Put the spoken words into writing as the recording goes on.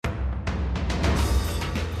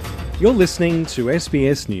You're listening to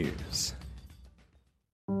SBS News.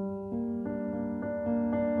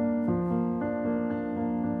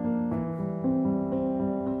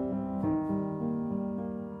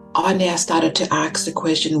 I now started to ask the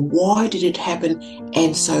question, why did it happen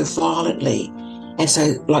and so violently and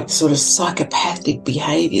so sort of psychopathic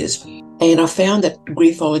behaviours? And I found that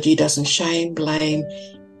griefology doesn't shame, blame,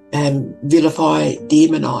 vilify,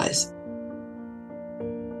 demonise.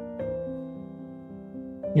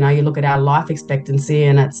 You know, you look at our life expectancy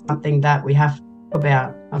and it's something that we have to talk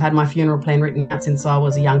about. I've had my funeral plan written out since I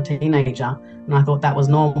was a young teenager and I thought that was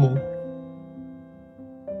normal.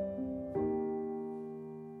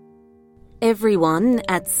 Everyone,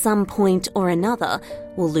 at some point or another,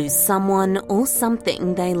 will lose someone or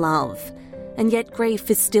something they love. And yet grief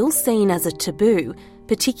is still seen as a taboo,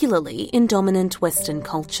 particularly in dominant Western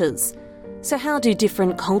cultures. So how do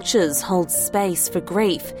different cultures hold space for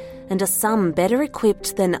grief, and are some better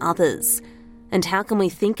equipped than others? And how can we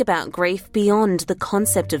think about grief beyond the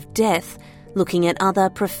concept of death, looking at other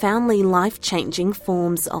profoundly life-changing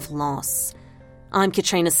forms of loss? I'm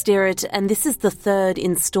Katrina Stirrett, and this is the third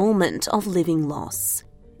instalment of Living Loss.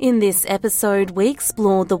 In this episode, we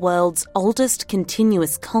explore the world's oldest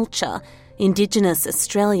continuous culture, Indigenous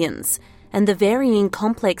Australians, and the varying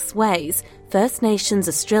complex ways First Nations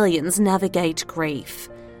Australians navigate grief.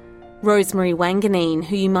 Rosemary Wanganeen,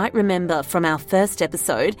 who you might remember from our first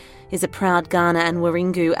episode, is a proud Kaurna and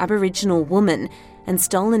Wiringu Aboriginal woman and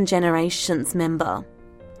Stolen Generations member.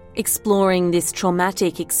 Exploring this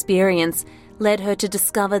traumatic experience led her to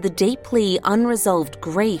discover the deeply unresolved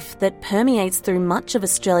grief that permeates through much of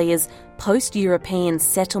Australia's post-European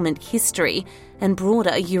settlement history and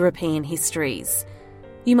broader European histories.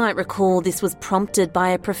 You might recall this was prompted by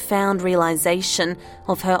a profound realisation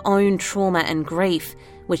of her own trauma and grief,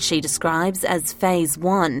 which she describes as Phase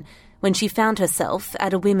 1, when she found herself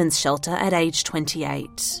at a women's shelter at age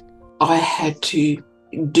 28. I had to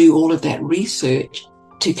do all of that research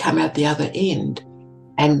to come out the other end,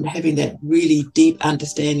 and having that really deep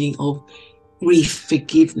understanding of grief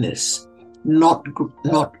forgiveness, not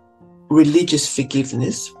religious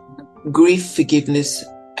forgiveness. Grief forgiveness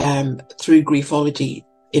through griefology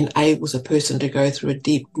enables a person to go through a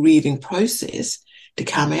deep grieving process to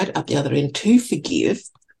come out at the other end to forgive,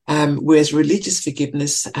 whereas religious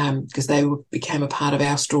forgiveness, because they became a part of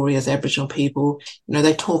our story as Aboriginal people,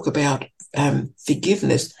 they talk about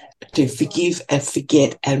forgiveness, to forgive and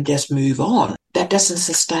forget and just move on. That doesn't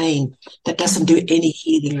sustain, that doesn't do any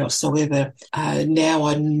healing whatsoever. Now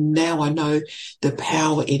I know the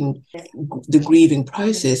power in the grieving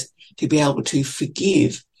process to be able to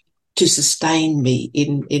forgive, to sustain me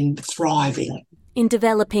in thriving. In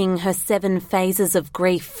developing her 7 phases of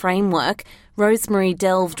grief framework, Rosemary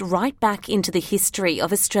delved right back into the history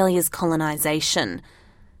of Australia's colonisation.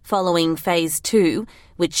 Following Phase 2,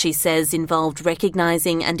 which she says involved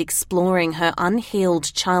recognising and exploring her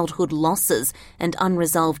unhealed childhood losses and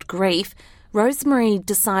unresolved grief, Rosemary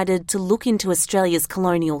decided to look into Australia's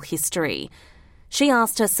colonial history. She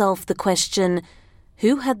asked herself the question,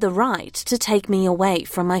 who had the right to take me away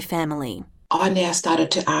from my family? I now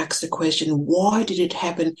started to ask the question, why did it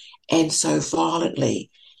happen and so violently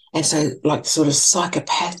and so sort of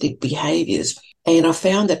psychopathic behaviours? And I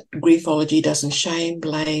found that griefology doesn't shame,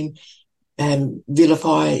 blame,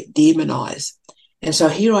 vilify, demonise. And so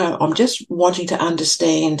here I'm just wanting to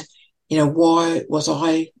understand, why was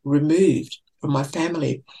I removed from my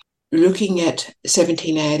family? Looking at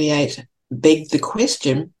 1788 begged the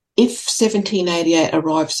question, if 1788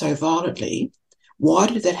 arrived so violently, why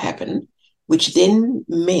did that happen? Which then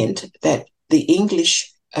meant that the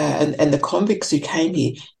English and the convicts who came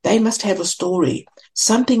here, they must have a story.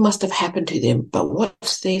 Something must have happened to them, but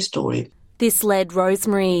what's their story? This led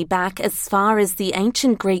Rosemary back as far as the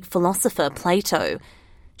ancient Greek philosopher Plato.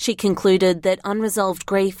 She concluded that unresolved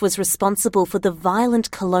grief was responsible for the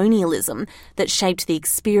violent colonialism that shaped the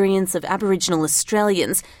experience of Aboriginal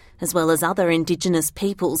Australians as well as other Indigenous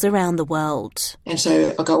peoples around the world. And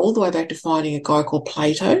so I go all the way back to finding a guy called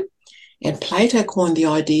Plato. And Plato coined the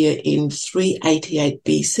idea in 388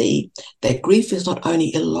 BC that grief is not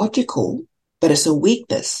only illogical, but it's a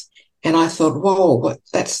weakness. And I thought, whoa,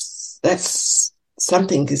 that's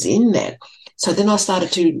something is in that. So then I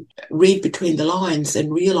started to read between the lines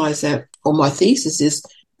and realise that, or my thesis is,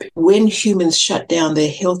 when humans shut down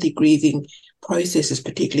their healthy grieving processes,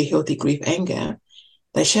 particularly healthy grief anger,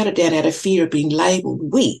 they shut it down out of fear of being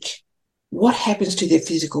labelled weak. What happens to their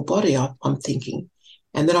physical body, I'm thinking?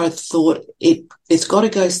 And then I thought, it's got to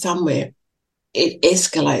go somewhere. It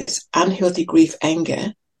escalates. Unhealthy grief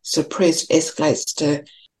anger, suppressed, escalates to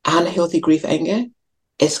unhealthy grief anger,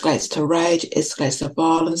 escalates to rage, escalates to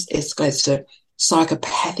violence, escalates to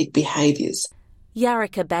psychopathic behaviours.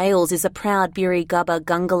 Yarrika Bales is a proud Biri Gubba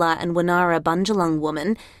Gungala and Wanara Bundjalung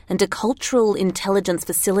woman and a cultural intelligence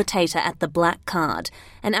facilitator at the Black Card,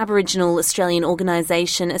 an Aboriginal Australian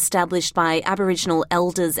organisation established by Aboriginal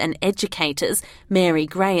elders and educators Mary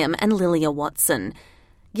Graham and Lilia Watson.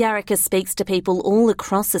 Yarrika speaks to people all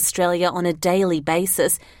across Australia on a daily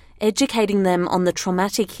basis, educating them on the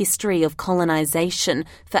traumatic history of colonisation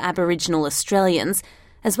for Aboriginal Australians,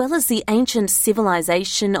 as well as the ancient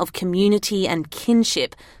civilisation of community and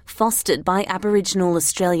kinship fostered by Aboriginal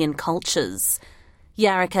Australian cultures.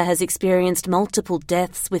 Yarrika has experienced multiple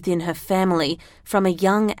deaths within her family from a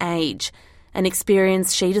young age, an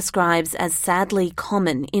experience she describes as sadly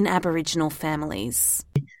common in Aboriginal families.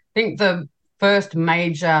 I think the first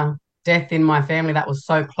major death in my family that was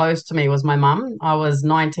so close to me was my mum. I was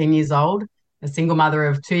 19 years old, a single mother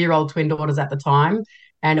of 2-year-old twin daughters at the time.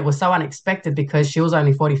 And it was so unexpected because she was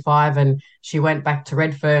only 45 and she went back to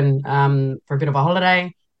Redfern for a bit of a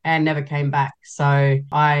holiday and never came back. So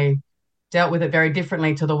I dealt with it very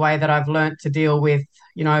differently to the way that I've learnt to deal with,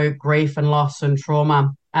 grief and loss and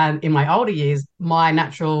trauma. And in my older years, my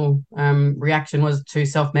natural reaction was to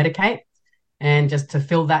self-medicate and just to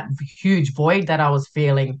fill that huge void that I was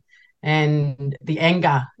feeling. And the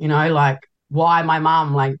anger, why my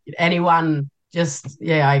mum, anyone.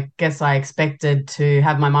 I guess I expected to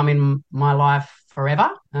have my mum in my life forever.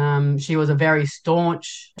 She was a very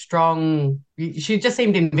staunch, strong, she just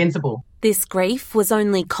seemed invincible. This grief was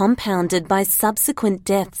only compounded by subsequent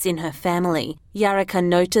deaths in her family. Yarrika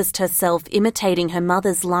noticed herself imitating her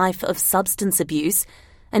mother's life of substance abuse,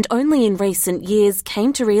 and only in recent years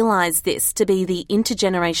came to realise this to be the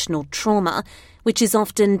intergenerational trauma which is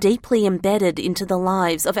often deeply embedded into the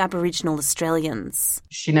lives of Aboriginal Australians.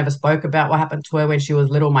 She never spoke about what happened to her when she was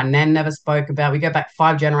little. My nan never spoke about. We go back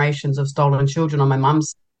 5 generations of stolen children on my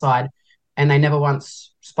mum's side, and they never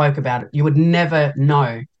once spoke about it. You would never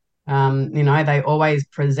know. They always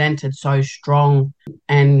presented so strong,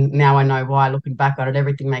 and now I know why. Looking back on it,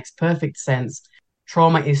 everything makes perfect sense.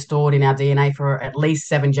 Trauma is stored in our DNA for at least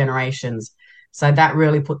 7 generations. So that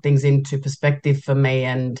really put things into perspective for me.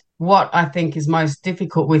 And what I think is most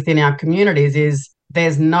difficult within our communities is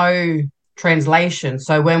there's no translation.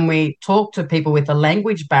 So when we talk to people with a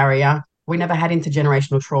language barrier, we never had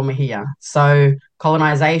intergenerational trauma here. So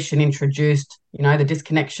colonisation introduced, the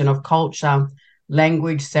disconnection of culture,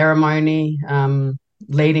 language, ceremony,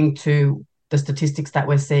 leading to the statistics that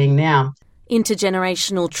we're seeing now.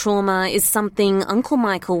 Intergenerational trauma is something Uncle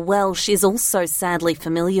Michael Welsh is also sadly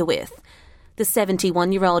familiar with. The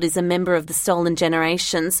 71-year-old is a member of the Stolen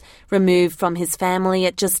Generations, removed from his family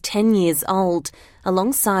at just 10 years old,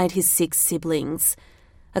 alongside his 6 siblings.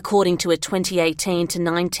 According to a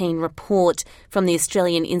 2018-19 report from the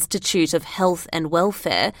Australian Institute of Health and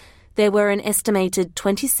Welfare, there were an estimated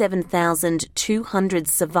 27,200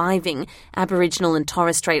 surviving Aboriginal and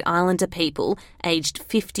Torres Strait Islander people aged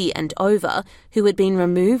 50 and over who had been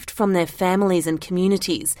removed from their families and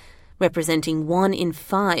communities, representing 1 in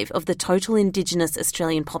 5 of the total Indigenous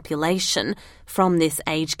Australian population from this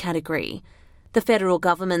age category. The federal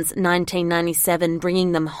government's 1997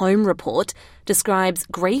 Bringing Them Home report describes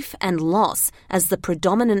grief and loss as the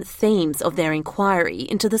predominant themes of their inquiry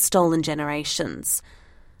into the stolen generations.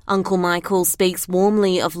 Uncle Michael speaks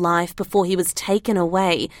warmly of life before he was taken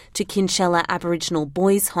away to Kinchela Aboriginal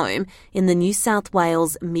Boys' Home in the New South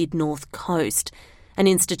Wales mid-north coast, an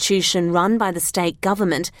institution run by the state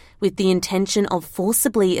government with the intention of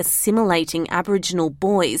forcibly assimilating Aboriginal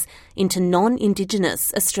boys into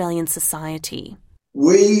non-Indigenous Australian society.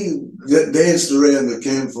 We danced around the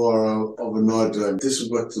campfire of a night time. This is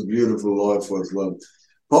what the beautiful life was like.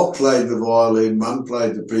 Pop played the violin, Mum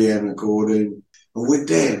played the piano accordion, and we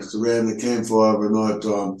danced around the campfire of a night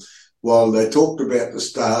time while they talked about the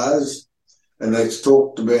stars. And they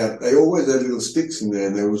always had little sticks in there,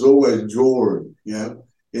 and there was always drawing,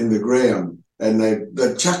 in the ground. And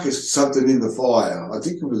they'd chuck us something in the fire. I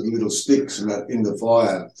think it was little sticks in the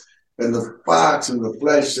fire. And the sparks and the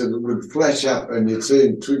flash, and it would flash up and you'd see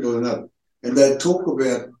them twinkling up. And they'd talk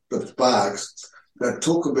about the sparks. They'd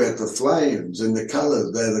talk about the flames and the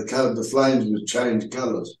colours. The flames would change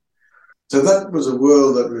colours. So that was a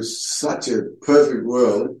world that was such a perfect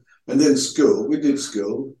world. And then we did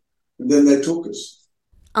school. And then they took us.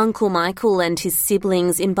 Uncle Michael and his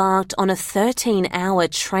siblings embarked on a 13-hour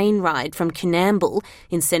train ride from Coonamble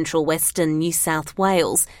in central western New South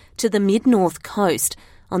Wales to the mid-north coast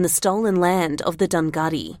on the stolen land of the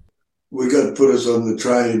Dunghutti. We got to put us on the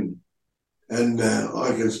train, and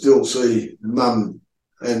I can still see Mum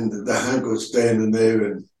and the uncle standing there,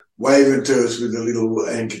 and waving to us with a little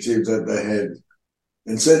handkerchief that they had.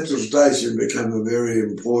 And Central Station became a very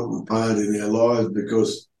important part in our lives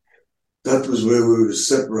because that was where we were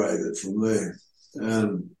separated from there.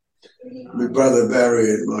 My brother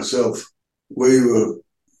Barry and myself, we were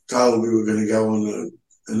told we were going to go on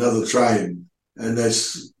another train. And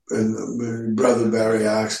my brother Barry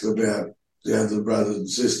asked about the other brothers and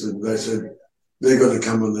sisters. They said, they're going to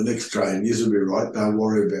come on the next train. You'll be right. Don't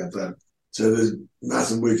worry about that. So there's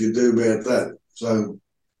nothing we could do about that. So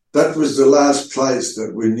that was the last place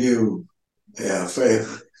that we knew our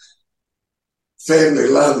family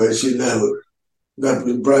love, as you know. That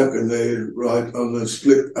was broken there, right on the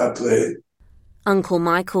split up there. Uncle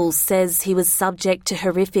Michael says he was subject to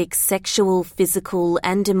horrific sexual, physical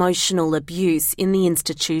and emotional abuse in the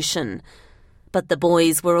institution. But the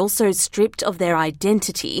boys were also stripped of their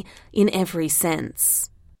identity in every sense.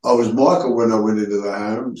 I was Michael when I went into the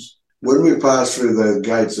homes. When we passed through those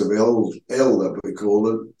gates of L that we call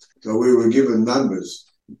it, so we were given numbers.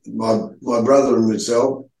 My brother and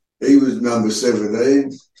myself, he was number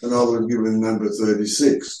 17 and I was given number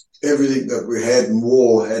 36. Everything that we had and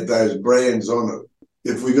wore had those brands on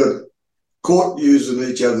it. If we got caught using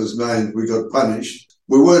each other's names, we got punished.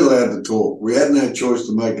 We weren't allowed to talk. We had no choice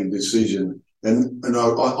to make a decision. And I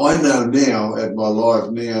know now, at my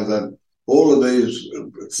life now, that all of these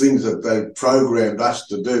things that they've programmed us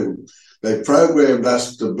to do, they've programmed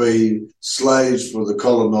us to be slaves for the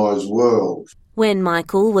colonised world. When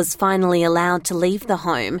Michael was finally allowed to leave the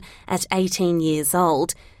home at 18 years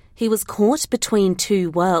old, he was caught between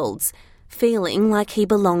two worlds, feeling like he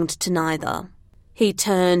belonged to neither. He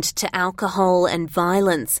turned to alcohol and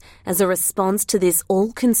violence as a response to this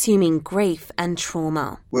all-consuming grief and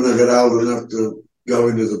trauma. When I got old enough to go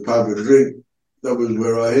into the pub and drink, that was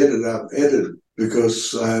where I headed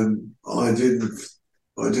because I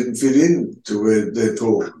didn't fit in to their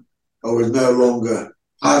talk. I was no longer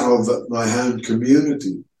part of my own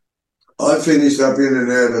community. I finished up in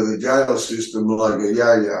and out of the jail system like a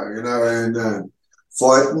yo-yo, and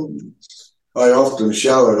fighting. I often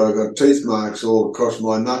show it. I got teeth marks all across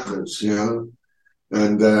my knuckles, and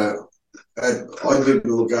I didn't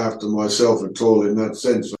look after myself at all in that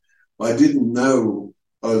sense. I didn't know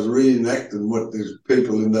I was reenacting what these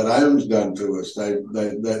people in that home's done to us. They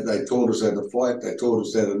taught us how to fight. They taught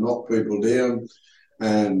us how to knock people down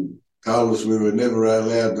and told us we were never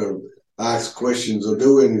allowed to ask questions or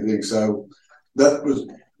do anything. So that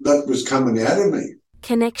was coming out of me.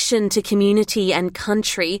 Connection to community and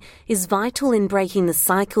country is vital in breaking the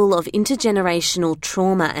cycle of intergenerational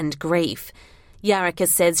trauma and grief. Yarika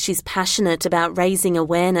says she's passionate about raising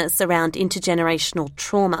awareness around intergenerational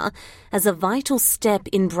trauma as a vital step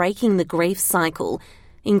in breaking the grief cycle,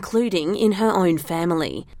 including in her own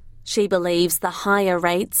family. She believes the higher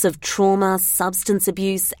rates of trauma, substance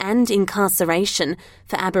abuse and incarceration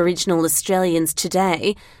for Aboriginal Australians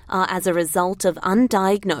today are as a result of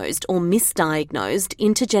undiagnosed or misdiagnosed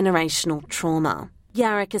intergenerational trauma.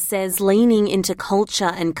 Yarika says leaning into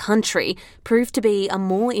culture and country proved to be a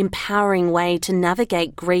more empowering way to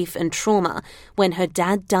navigate grief and trauma when her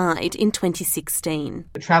dad died in 2016.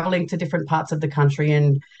 Travelling to different parts of the country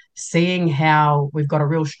and seeing how we've got a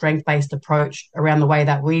real strength-based approach around the way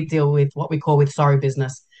that we deal with what we call with sorry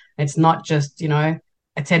business. It's not just,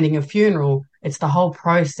 attending a funeral. It's the whole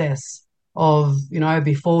process of,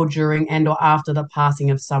 before, during and or after the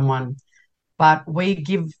passing of someone. But we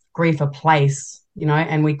give grief a place,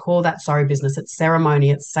 and we call that sorry business. It's ceremony,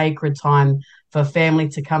 it's sacred time for family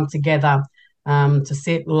to come together, to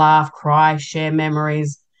sit, laugh, cry, share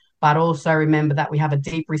memories, but also remember that we have a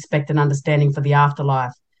deep respect and understanding for the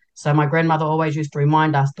afterlife. So my grandmother always used to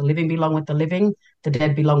remind us, the living belong with the living, the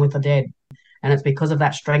dead belong with the dead. And it's because of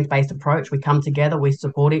that strength-based approach, we come together, we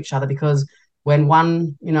support each other, because when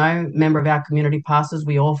one, member of our community passes,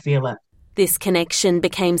 we all feel it. This connection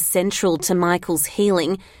became central to Michael's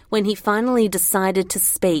healing when he finally decided to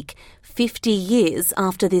speak 50 years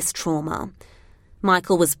after this trauma.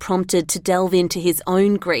 Michael was prompted to delve into his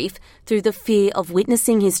own grief through the fear of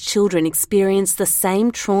witnessing his children experience the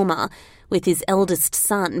same trauma, with his eldest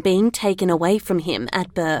son being taken away from him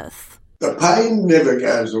at birth. The pain never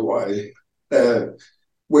goes away.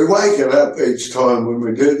 We wake it up each time when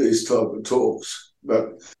we do these type of talks,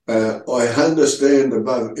 but I understand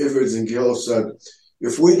above everything else that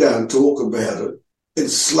if we don't talk about it, it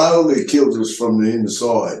slowly kills us from the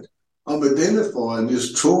inside. I'm identifying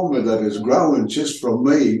this trauma that is growing just from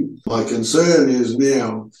me. My concern is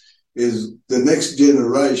now is the next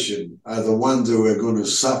generation are the ones who are going to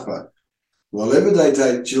suffer. Whenever they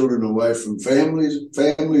take children away from families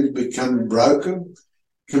become broken,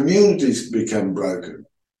 communities become broken.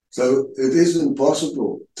 So it isn't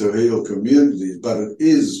possible to heal communities, but it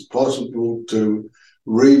is possible to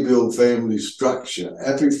rebuild family structure.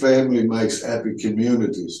 Happy family makes happy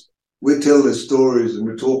communities. We tell the stories and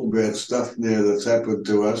we talk about stuff now that's happened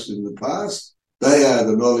to us in the past. They are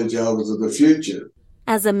the knowledge holders of the future.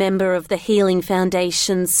 As a member of the Healing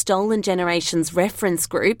Foundation's Stolen Generations reference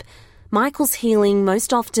group, Michael's healing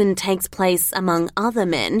most often takes place among other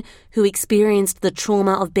men who experienced the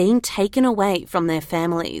trauma of being taken away from their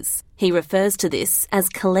families. He refers to this as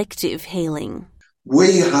collective healing.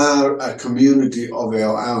 We are a community of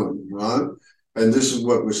our own, right? And this is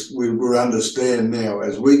what we understand now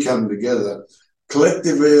as we come together.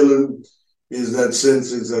 Collective healing is that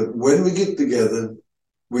sense is that when we get together,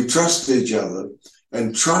 we trust each other.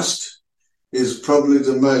 And trust is probably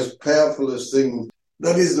the most powerfulest thing.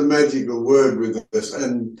 That is the magical word with us.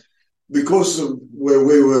 And because of where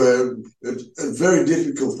we were, it's very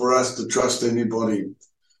difficult for us to trust anybody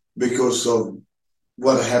because of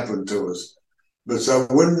what happened to us. But so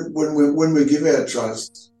when we give our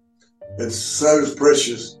trust, it's so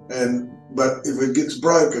precious. But if it gets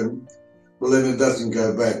broken, well, then it doesn't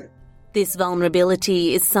go back. This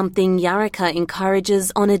vulnerability is something Yarraka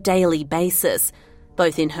encourages on a daily basis,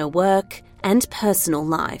 both in her work and personal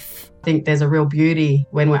life. I think there's a real beauty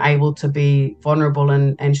when we're able to be vulnerable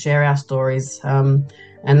and share our stories. And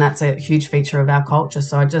that's a huge feature of our culture.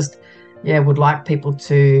 So I just, would like people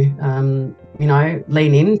to,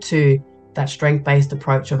 lean into that strength-based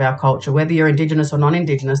approach of our culture. Whether you're Indigenous or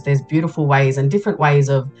non-Indigenous, there's beautiful ways and different ways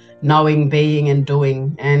of knowing, being and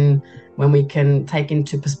doing. And when we can take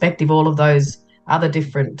into perspective all of those other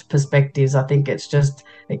different perspectives, I think it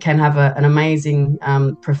can have an amazing,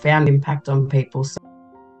 profound impact on people.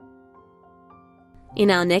 In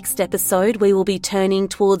our next episode, we will be turning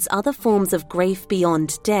towards other forms of grief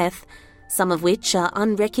beyond death, some of which are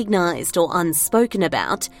unrecognised or unspoken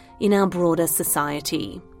about in our broader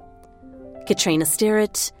society. Katrina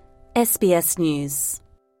Stirrett, SBS News.